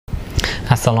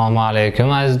Assalomu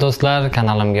alaykum aziz do'stlar,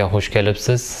 kanalimga xush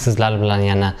kelibsiz. Sizlar bilan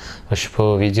yana ushbu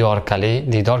video orqali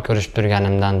diydor ko'rishib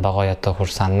turganimdan bag'oyatda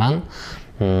xursandman.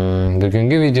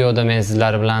 Bugungi videoda men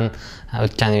sizlar bilan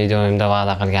o'tgan videomda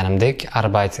va'da qilganimdek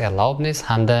Arbeitserlaubnis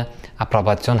hamda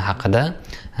Approbation haqida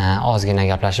ozgina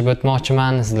gaplashib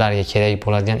o'tmoqchiman. Sizlarga kerak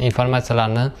bo'ladigan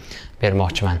informatsiyalarni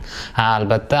bermoqchiman.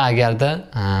 Albatta, agarda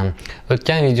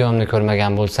o'tgan videomni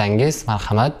ko'rmagan bo'lsangiz,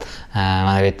 marhamat,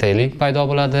 mana bu yerda link paydo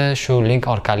bo'ladi. Shu link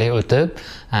orqali o'tib,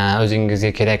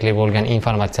 o'zingizga kerakli bo'lgan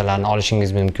informatsiyalarni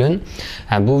olishingiz mumkin.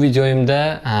 Bu videomda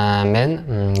men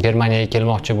Germaniyaga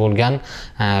kelmoqchi bo'lgan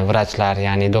vrachlar,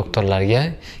 ya'ni doktorlarga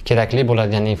kerakli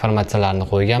bo'ladigan informatsiyalarni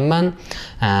qo'yganman.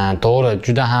 To'g'ri,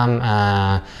 juda ham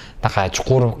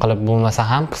chuqur qilib bo'lmasa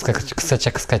ham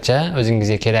qisqacha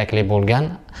o'zingizga kerakli bo'lgan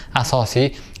asosiy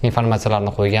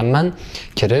informatsiyalarni qo'yganman.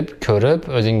 Kirib, ko'rib,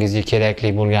 o'zingizga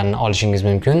kerakli bo'lganini olishingiz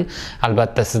mumkin.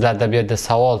 Albatta, sizlarda bu yerda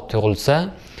savol tug'ilsa,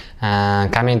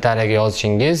 kommentariyaga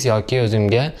yozishingiz yoki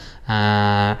o'zimga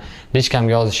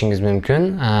lichkamga yozishingiz mumkin.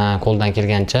 Qo'ldan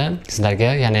kelgancha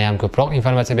sizlarga yana ham ko'proq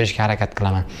informatsiya berishga harakat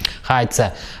qilaman.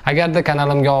 Aytsa, agarda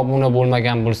kanalimga obuna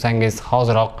bo'lmagan bo'lsangiz,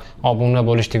 hoziroq obuna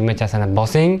bo'lish tugmachasini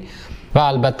bosing va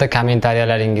albatta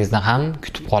kommentariyalaringizni ham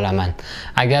kutib qolaman.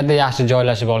 Agarda yaxshi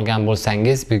joylashib olgan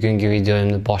bo'lsangiz, bugungi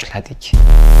videoimni boshladik.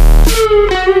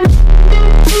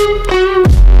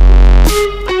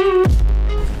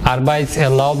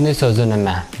 Arbeitserlaubnis o'zi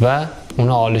nima va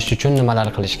uni olish uchun nimalar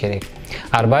qilish kerak?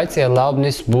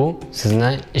 Arbeitserlaubnis bu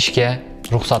sizni ishga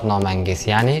ruxsatnomangiz,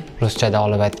 ya'ni ruschada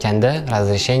olib aytganda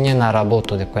разрешение на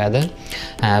работу deb qo'yadi.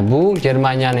 Bu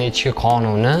Germaniyaning ichki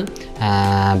qonuni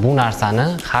bu narsani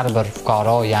har bir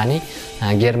fuqaro, ya'ni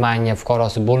Germaniya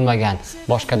fuqarosi bo'lmagan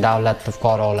boshqa davlat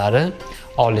fuqarolari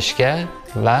olishga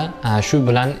va shu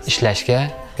bilan ishlashga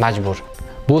majbur.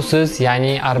 Bu siz,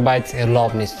 ya'ni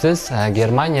Arbeitserlaubnis siz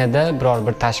Germaniyada biror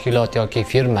bir tashkilot yoki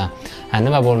firma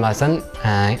nima bo'lmasin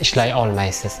ishlay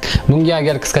olmaysiz. Bunga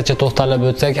agar qisqacha to'xtalib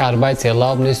o'tsak,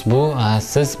 Arbeitserlaubnis bu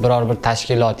siz biror bir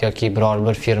tashkilot yoki biror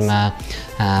bir firma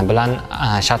bilan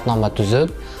shartnoma tuzib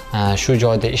shu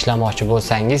joyda ishlamoqchi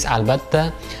bo'lsangiz, albatta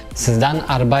sizdan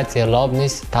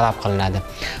Arbeitserlaubnis talab qilinadi.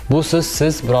 Bu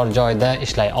siz biror joyda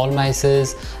ishlay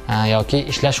olmaysiz yoki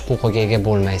ishlash huquqiga ega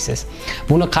bo'lmaysiz.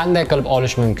 Buni qanday qilib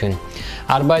olish mumkin?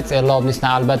 Arbeitserlaubnisni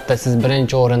albatta siz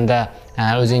birinchi o'rinda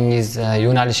o'zingiz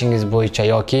yo'nalishingiz bo'yicha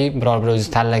yoki biror bir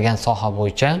o'zingiz tanlagan soha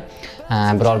bo'yicha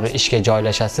biror bir ishga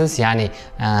joylashasiz, ya'ni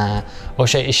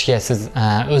o'sha ishga siz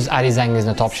o'z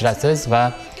arizangizni topshirasiz va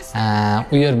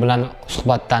u yer bilan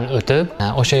suhbatdan o'tib,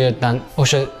 o'sha yerdan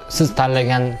siz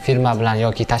tanlagan firma bilan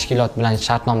yoki tashkilot bilan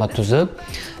shartnoma tuzib,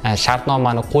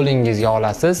 shartnomani qo'lingizga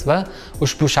olasiz va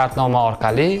ushbu shartnoma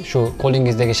orqali, shu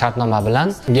qo'lingizdagi shartnoma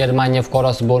bilan Germaniya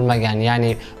fuqarosi bo'lmagan,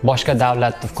 ya'ni boshqa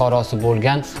davlat fuqarosi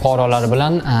bo'lgan fuqarolar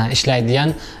bilan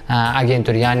ishlaydigan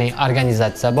agentur, ya'ni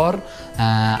organizatsiya bor.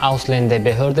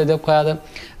 Behörde deb qo'yadi.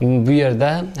 Bu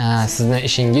yerda sizni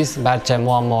ishingiz, barcha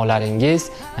muammolaringiz,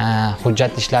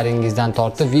 hujjat ishlaringizdan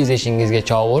tortib viza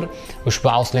ishingizgacha ushbu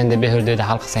Behördeda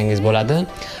hal qilsangiz bo'ladi.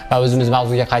 Va o'zimiz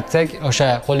mavzuga qaytsak, o'sha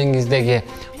qo'lingizdagi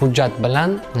hujjat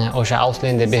bilan o'sha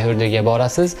Behördega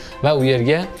borasiz va u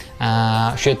yerga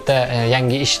o'sha yerda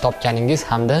yangi ish topganingiz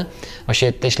hamda o'sha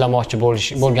yerda ishlamoqchi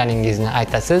bo'lganingizni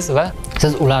aytasiz va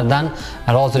siz ulardan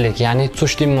rozilik, ya'ni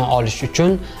zustimmung olish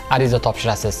uchun ariza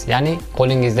topshirasiz. Ya'ni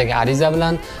qo'lingizdagi ariza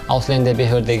bilan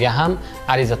Behördega ham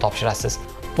ariza topshirasiz.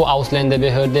 Bu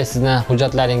Behörde sizni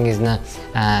hujjatlaringizni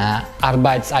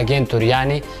Arbeitsagentur,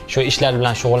 ya'ni shu ishlar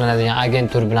bilan shug'ullanadigan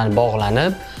agentur bilan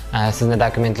bog'lanib, sizni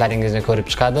dokumentlaringizni ko'rib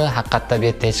chiqadi. Haqiqatda bu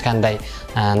yerda hech qanday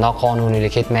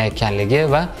noqonuniylik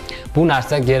ketmayotganligi va bu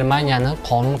narsa Germaniyaning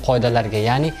qonun qoidalariga,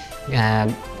 ya'ni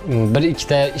bir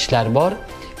ikkita ishlar bor.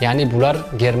 Ya'ni bular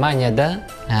Germaniyada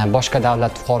boshqa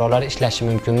davlat fuqarolari ishlashi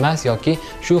mumkin emas yoki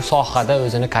shu sohada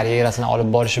o'zini karyerasini olib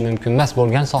borishi mumkin emas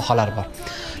bo'lgan sohalar bor.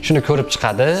 Shuni ko'rib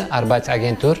chiqadi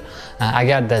Arbeitsagentur.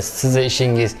 Agarda sizni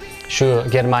ishingiz shu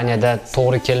Germaniyada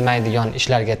to'g'ri kelmaydigan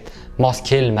ishlarga mos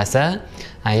kelmasa,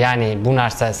 ya'ni bu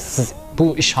narsa siz bu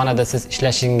ishxonada siz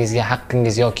ishlashingizga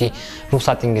haqqingiz yoki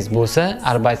ruxsatingiz bo'lsa,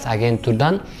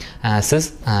 Arbeitsagenturdan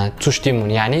siz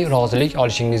zustimmung, ya'ni rozilik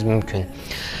olishingiz mumkin.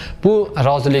 Bu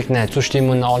rozilikni,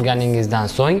 zustimmungni olganingizdan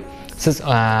so'ng siz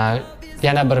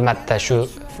yana bir marta shu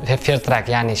Vertrag,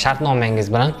 ya'ni shartnomangiz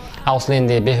bilan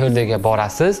Behördega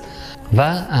borasiz va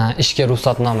ishga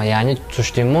ruxsatnoma, ya'ni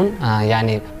zustimmung,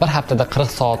 ya'ni bir haftada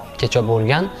 40 soatgacha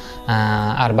bo'lgan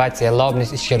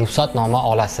Arbeitserlaubnis ishga ruxsatnoma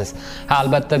olasiz.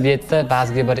 Albatta bu yerda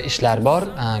ba'zi bir ishlar bor,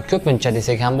 ko'pincha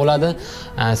desak ham bo'ladi.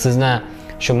 Sizni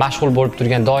shu mashg'ul bo'lib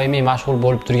turgan, doimiy mashg'ul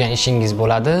bo'lib turgan ishingiz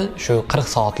bo'ladi, shu 40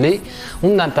 soatlik.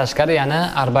 Undan tashqari yana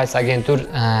Arbeitsagentur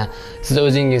siz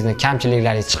o'zingizni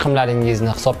kamchiliklaringiz,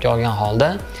 chiqimlaringizni hisobga olgan holda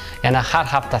yana har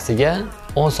haftasiga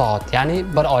 10 soat, ya'ni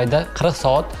bir oyda 40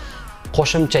 soat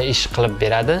qo'shimcha ish qilib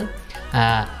beradi.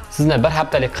 Sizni bir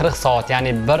haftalik 40 soat,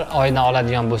 ya'ni bir oydan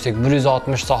oladigan bo'lsak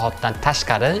 160 soatdan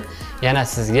tashqari yana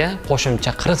sizga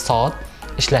qo'shimcha 40 soat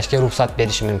ishlashga ruxsat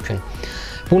berishi mumkin.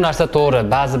 Bu narsa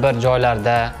to'g'ri, ba'zi bir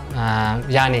joylarda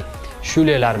ya'ni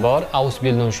shulelar bor,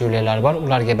 Ausbildung shulelar bor,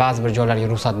 ularga ba'zi bir joylarga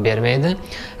ruxsat bermaydi.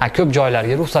 Ko'p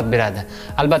joylarga ruxsat beradi.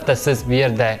 Albatta siz bu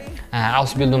yerda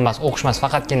Ausbildung emas, o'qish emas,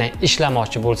 faqatgina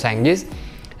ishlamoqchi bo'lsangiz,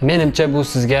 menimcha bu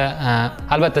sizga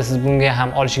albatta siz bunga ham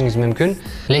olishingiz mumkin,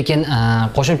 lekin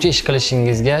qo'shimcha ish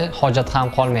qilishingizga hojat ham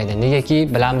qolmaydi. Negaki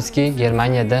bilamizki,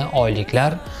 Germaniyada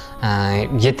oyliklar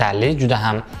yetarli, juda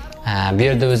ham bu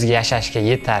yerda o'ziga yashashga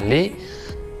yetarli.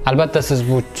 Albatta siz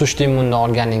bu Zustimmungni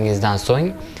olganingizdan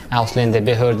so'ng,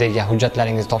 Ausländerbehörde'ga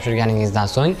hujjatlaringizni topshirganingizdan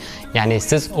so'ng, ya'ni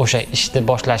siz o'sha ishni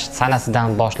boshlash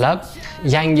sanasidan boshlab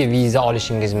yangi viza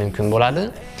olishingiz mumkin bo'ladi.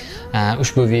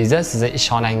 Ushbu viza sizni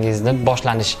ishxonangizni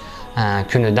boshlanish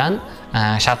kunidan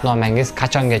shartnomangiz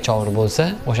qachongacha bo'lsa,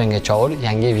 o'shangacha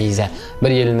yangi viza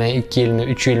 1 yilmi, 2 yilmi,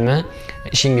 3 yilmi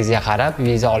ishingizga qarab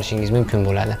viza olishingiz mumkin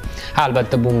bo'ladi.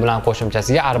 Albatta bu bilan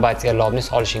qo'shimchasiga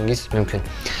Arbeitserlaubnis olishingiz mumkin.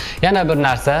 Yana bir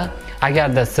narsa,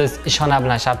 agarda siz ishxona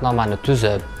bilan shartnomani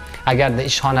tuzib, agarda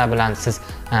ishxona bilan siz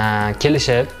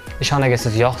kelishib, ishxonaga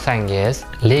siz yoqsangiz,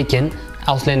 lekin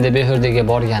Ausländerbehörde'ga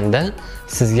borganda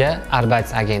sizga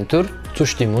Arbeitsagentur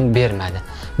Zustimmung bermadi.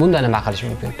 Bunda nima qilish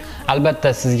mumkin?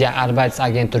 Albatta sizga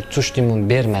Arbeitsagentur Zustimmung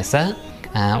bermasa,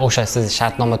 o'sha siz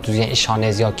shartnoma tuzgan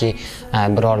ishxonangiz yoki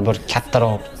biror bir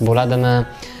kattaroq bo'ladimi,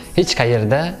 hech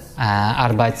qayerda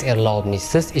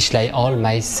Arbeitserlaubnissiz ishlay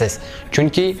olmaysiz.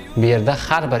 Chunki bu yerda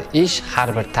har bir ish, har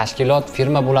bir tashkilot,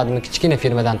 firma bo'ladimi, kichkina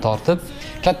firmadan tortib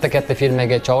katta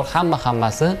firmagacha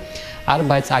hammasi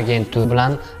Arbeitsagentur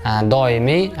bilan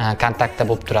doimiy kontaktda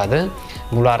bo'lib turadi.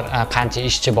 Bular qancha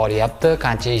ishchi boryapti,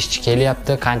 qancha ishchi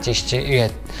kelyapti, qancha ishchiga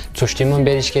Zustimmung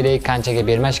berish kerak, qanchaga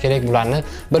bermash kerak, bularni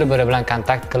bir-biri bilan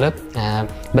kontakt qilib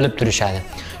bilib turishadi.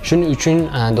 Shuning uchun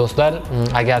do'stlar,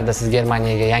 agarda siz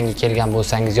Germaniyaga yangi kelgan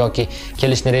bo'lsangiz yoki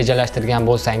kelishni rejalashtirgan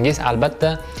bo'lsangiz,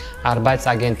 albatta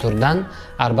Arbeitsagenturdan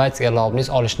Arbeitserlaubnis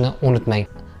olishni unutmang.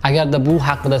 Agarda bu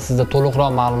haqida sizda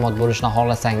to'liqroq ma'lumot bo'lishni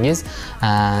xohlasangiz,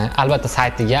 albatta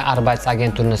saytiga,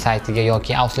 Arbeitsagenturning saytiga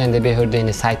yoki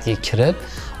Ausländerbehörde'ning saytiga kirib,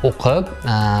 o'qib,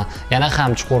 yana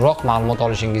ham chuqurroq ma'lumot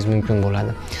olishingiz mumkin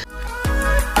bo'ladi.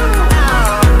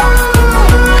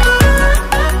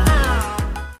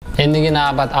 Endigina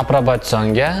navbat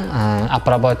Approbationga.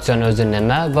 Approbation o'zi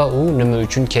nima va u nima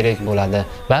uchun kerak bo'ladi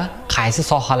va qaysi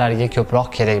sohalarga ko'proq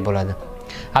kerak bo'ladi?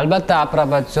 Albatta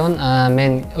Approbation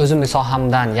men o'zimning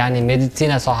sohamdan, ya'ni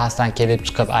meditsina sohasidan kelib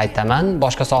chiqib aytaman.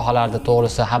 Boshqa sohalarda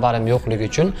to'g'risi xabarim yo'qligi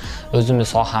uchun o'zimning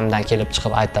sohamdan kelib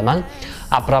chiqib aytaman.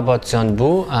 Approbation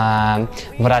bu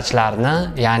vrachlarni,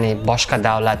 ya'ni boshqa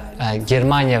davlat,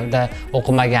 Germaniyada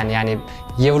o'qimagan, ya'ni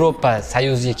Yevropa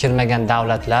Soyuziga kirmagan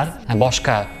davlatlar,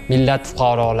 boshqa millat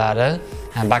fuqarolari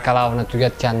bakalavrni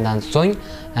tugatgandan so'ng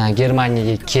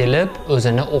Germaniyaga kelib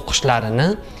o'zini o'qishlarini,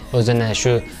 o'zini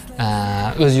shu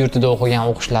o'z yurtida o'qigan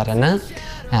o'qishlarini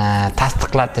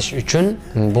tasdiqlatish uchun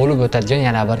bo'lib o'tadigan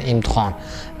yana bir imtihon.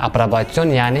 Approbation,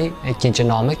 ya'ni ikkinchi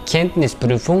nomi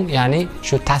Kenntnisprüfung, ya'ni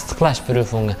shu tasdiqlash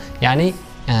prüfungi, ya'ni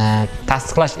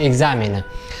tasdiqlash ekzameni.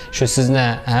 Shu sizni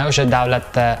o'sha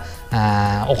davlatda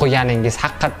o'qiganingiz,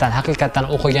 haqiqatan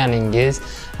o'qiganingiz,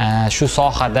 shu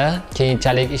sohada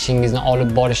keyinchalik ishingizni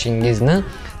olib borishingizni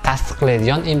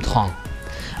tasdiqlaydigan imtihon.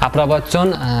 Approbation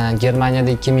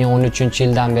Germaniyada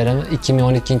 2013-yildan beri,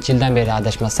 2012-yildan beri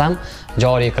adashmasam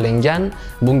joriy qilingan.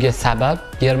 Bunga sabab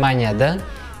Germaniyada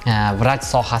vrach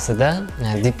sohasida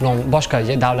diplom, boshqa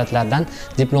davlatlardan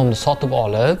diplomni sotib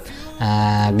olib,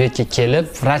 bu yerga kelib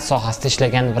vrach sohasida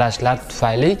ishlagan vrachlar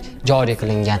tufayli joriy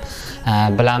qilingan.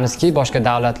 Bilamizki, boshqa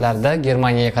davlatlarda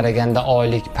Germaniyaga qaraganda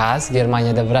oylik past,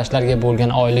 Germaniyada vrachlarga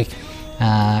bo'lgan oylik,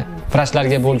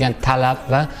 vrachlarga bo'lgan talab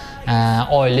va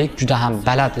oylik juda ham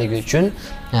balandligi uchun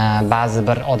ba'zi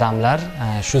bir odamlar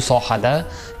shu sohada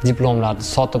diplomlarni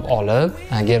sotib olib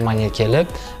Germaniyaga kelib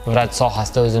vrach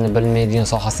sohasida o'zini bilmaydigan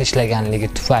sohasida ishlaganligi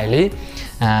tufayli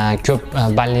ko'p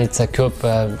больница, ko'p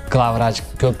glavvrach,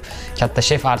 ko'p katta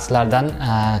shef artistlardan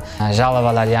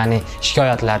жалобалар, ya'ni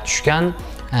shikoyatlar tushgan.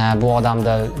 Bu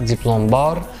odamda diplom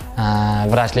bor,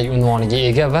 vrachlik unvoniga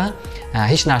ega va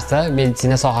hech narsa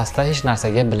meditsina sohasida hech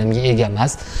narsaga bilimga ega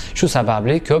emas. Shu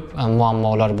sababli ko'p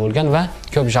muammolar bo'lgan va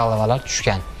ko'p жалобалар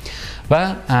tushgan. va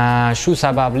shu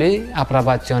sababli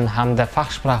Approbation hamda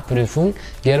Fachsprachprüfung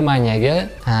Germaniyaga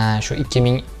shu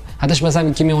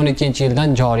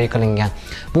 2012-yildan joriy qilingan.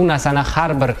 Bu narsani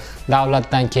har bir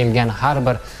davlatdan kelgan, har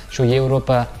bir shu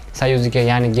Yevropa Soyuziga,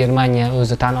 ya'ni Germaniya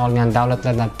o'zi tan olgan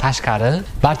davlatlardan tashqari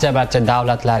barcha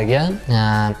davlatlarga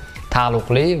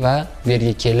taalluqli va bu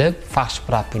yerga kelib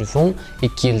Fachsprachprüfung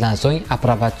 2 yildan so'ng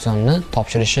Approbationni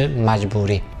topshirishi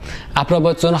majburiy.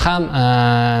 Approbation ham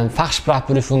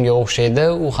Fachsprachprüfungga o'xshaydi.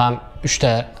 U ham 3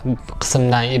 ta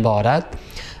qismdan iborat.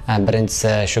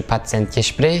 Birinchisi shu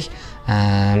Patientgespräch,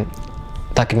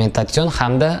 Dokumentation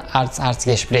hamda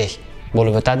Arztgespräch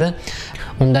bo'lib o'tadi.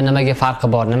 Unda nimaga farqi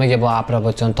bor? Nimaga bu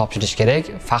Approbation topshirish kerak?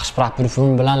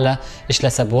 Fachsprachprüfung bilan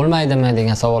ishlasa bo'lmaydimi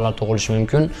degan savollar tug'ilishi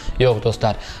mumkin. Yo'q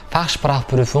do'stlar.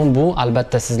 Fachsprachprüfung bu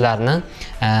albatta sizlarni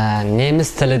nemis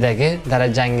tilidagi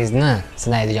darajangizni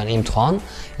sinaydigan imtihon.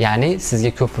 Ya'ni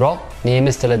sizga ko'proq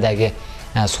nemis tilidagi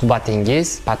suhbatingiz,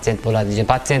 patsient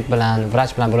bilan,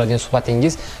 vrach bilan bo'ladigan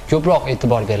suhbatingiz ko'proq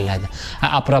e'tibor beriladi.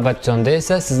 Approbationda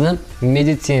esa sizni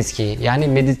meditsinskiy, ya'ni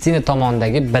meditsina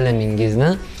tomonidagi bilimingizni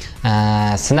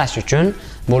sinash uchun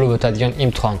bo'lib o'tadigan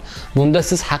imtihon. Bunda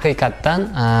siz haqiqatdan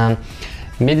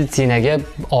meditsinaga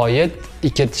oid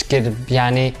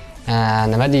ya'ni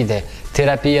nima deydi,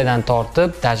 terapiyadan tortib,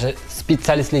 даже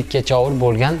spesialistlikkacha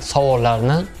bo'lgan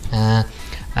savollarni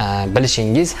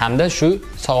bilishingiz hamda shu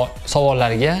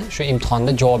savollarga shu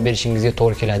imtihonda javob berishingizga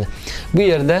to'g'ri keladi. Bu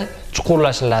yerda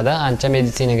chuqurlashiladi, ancha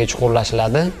meditsinaga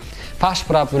chuqurlashiladi.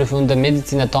 Fachsprachprüfungda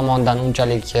meditsina tomonidan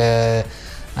unchalik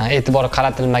e'tibor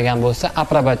qaratilmagan bo'lsa,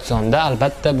 Approbationda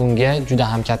albatta bunga juda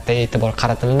ham katta e'tibor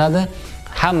qaratiladi.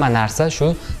 Hamma narsa shu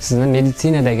sizni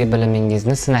meditsinadagi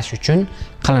bilimingizni sinash uchun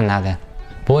qilinadi.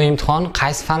 Bu imtihon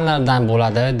qaysi fanlardan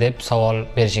bo'ladi deb savol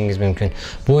berishingiz mumkin.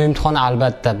 Bu imtihon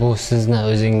albatta bu sizni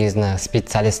o'zingizni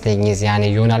spesialistligingiz, ya'ni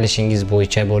yo'nalishingiz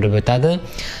bo'yicha bo'lib o'tadi.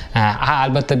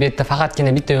 Albatta bu yerda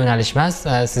faqatgina bitta yo'nalish emas,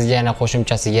 sizga yana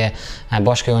qo'shimchasiga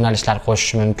boshqa yo'nalishlar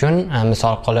qo'shish mumkin.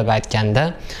 Misol qilib aytganda,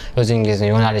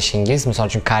 o'zingizning yo'nalishingiz, misol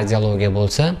uchun kardiologiya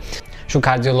bo'lsa, shu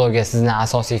kardiologiya sizning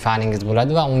asosiy faningiz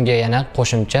bo'ladi va unga yana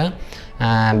qo'shimcha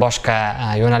boshqa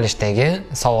yo'nalishdagi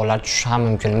savollar tushishi ham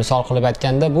mumkin. Misol qilib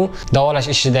aytganda, bu davolash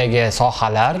ishidagi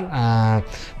sohalar,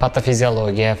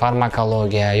 patofiziologiya,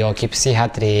 farmakologiya yoki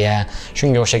psixiatriya,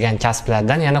 shunga o'xshagan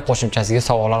kasblardan yana qo'shimchasiga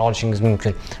savollar olishingiz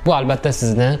mumkin. Bu albatta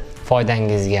sizni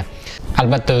foydangizga.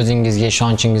 Albatta o'zingizga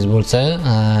ishonchingiz bo'lsa,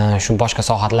 shu boshqa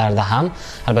sohalarda ham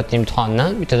albatta imtihonni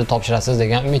bitada topshirasiz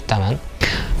degan umiddaman.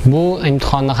 Bu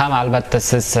imtihonni ham albatta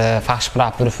siz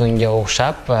Fachsprachprüfungga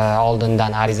o'xshab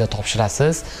oldindan ariza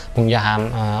topshirasiz. Bunga ham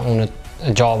uni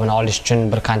javobini olish uchun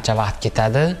bir qancha vaqt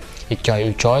ketadi. 2 oy,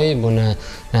 3 oy. Buni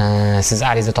siz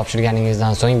ariza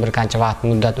topshirganingizdan so'ng bir qancha vaqt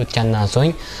muddat o'tgandan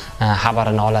so'ng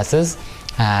xabarini olasiz.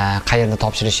 Qayerda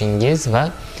topshirishingiz va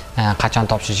qachon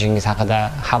topshirishingiz haqida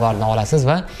xabarni olasiz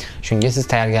va shunga siz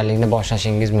tayyorgarlikni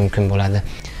boshlashingiz mumkin bo'ladi.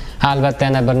 Albatta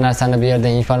yana bir narsani bu yerda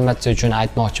informatsiya uchun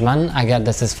aytmoqchiman.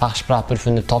 Agarda siz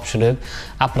Fachsprachprüfungni topshirib,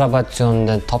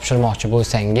 Approbationni topshirmoqchi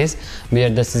bo'lsangiz, bu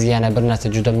yerda sizga yana bir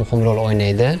narsa juda muhim rol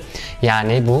o'ynaydi.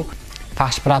 Ya'ni bu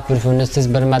Fachsprachprüfungni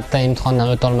siz bir marta imtihondan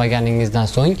o'ta olmaganingizdan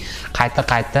so'ng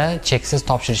qayta cheksiz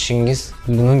topshirishingiz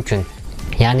mumkin.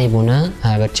 Ya'ni buni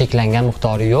bir cheklangan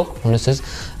miqdori yo'q. Uni siz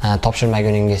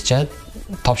topshirmaguningizcha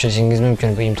topshirishingiz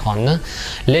mumkin bu imtihonni.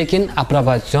 Lekin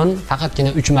Approbation faqatgina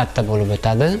 3 marta bo'lib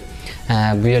o'tadi.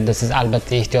 Bu yerda siz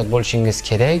albatta ehtiyot bo'lishingiz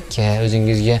kerak.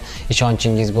 O'zingizga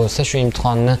ishonchingiz bo'lsa, shu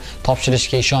imtihonni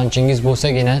topshirishga ishonchingiz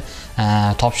bo'lsagina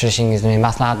topshirishingizni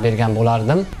maslahat bergan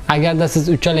bo'lardim. Agarda siz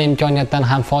uchala imkoniyatdan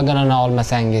ham foydalana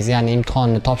olmasangiz, ya'ni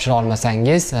imtihonni topshira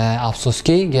olmasangiz,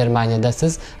 afsuski Germaniyada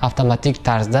siz avtomatik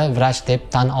tarzda vrach deb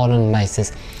tan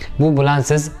olinmaysiz. Bu bilan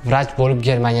siz vrach bo'lib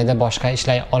Germaniyada boshqa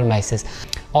ishlay olmaysiz.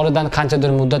 Oradan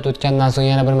qanchadir muddat o'tgandan so'ng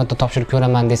yana bir marta topshirib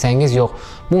ko'raman desangiz, yo'q.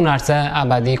 Bu narsa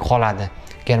abadiy qoladi.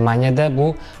 Germaniyada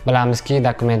bu bilamizki,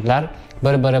 dokumentlar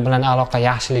bir-biri bilan aloqa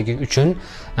yaxshiligi uchun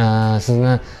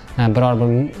sizni biror bir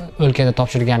o'lkada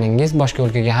topshirganingiz boshqa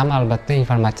o'lkaga ham albatta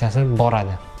informatsiyasi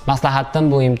boradi.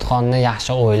 Maslahatim bu imtihonni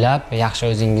yaxshi o'ylab, yaxshi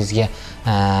o'zingizga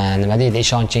nima deydi,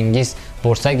 ishonchingiz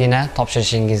bo'lsagina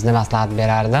topshirishingizni maslahat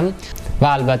berardim va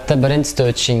albatta birinchisida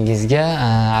o'tishingizga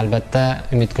albatta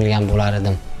umid qilgan bo'lar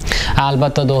edim.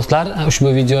 Albatta do'stlar, ushbu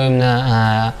videomni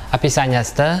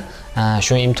opisaniyasida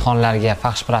shu imtihonlarga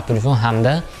Fachsprachprüfung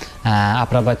hamda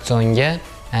Approbationga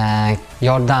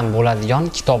yordam bo'ladigan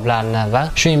kitoblarni va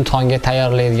shu imtihonga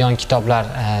tayyorlaydigan kitoblar,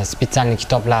 spesialniy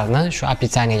kitoblarni shu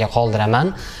opisaniyaga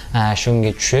qoldiraman.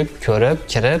 Shunga tushib, ko'rib,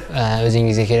 kirib,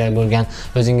 o'zingizga kerak bo'lgan,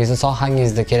 o'zingizning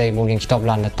sohangizda kerak bo'lgan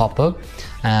kitoblarni topib,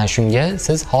 shunga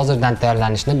siz hozirdan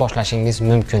tayyorlanishni boshlashingiz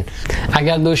mumkin.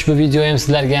 Agarda ushbu videoyim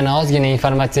sizlarga yana ozgina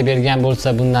informatsiya bergan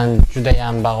bo'lsa, bundan juda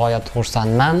ham bag'oyat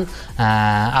xursandman.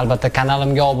 Albatta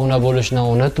kanalimga obuna bo'lishni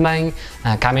unutmang,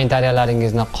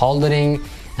 kommentariyalaringizni qoldiring.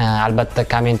 Albatta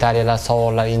kommentariyalar,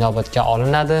 savollar inobatga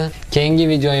olinadi. Keyingi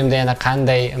videoyimda yana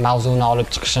qanday mavzuni olib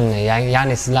chiqishimni,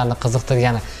 ya'ni sizlarni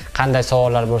qiziqtirgan qanday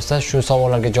savollar bo'lsa, shu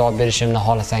savollarga javob berishimni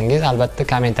xohlasangiz, albatta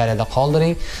kommentariyada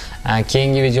qoldiring.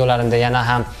 Keyingi videolarimda yana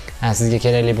ham sizga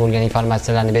kerakli bo'lgan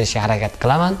informatsiyalarni berishga harakat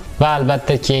qilaman va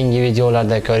albatta keyingi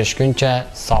videolarda ko'rishguncha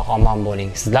sog' omon bo'ling.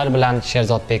 Sizlar bilan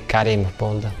Sherzodbek Karimov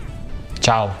bo'ldi.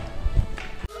 Ciao.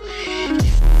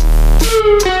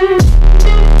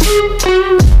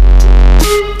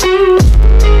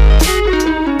 Thank you.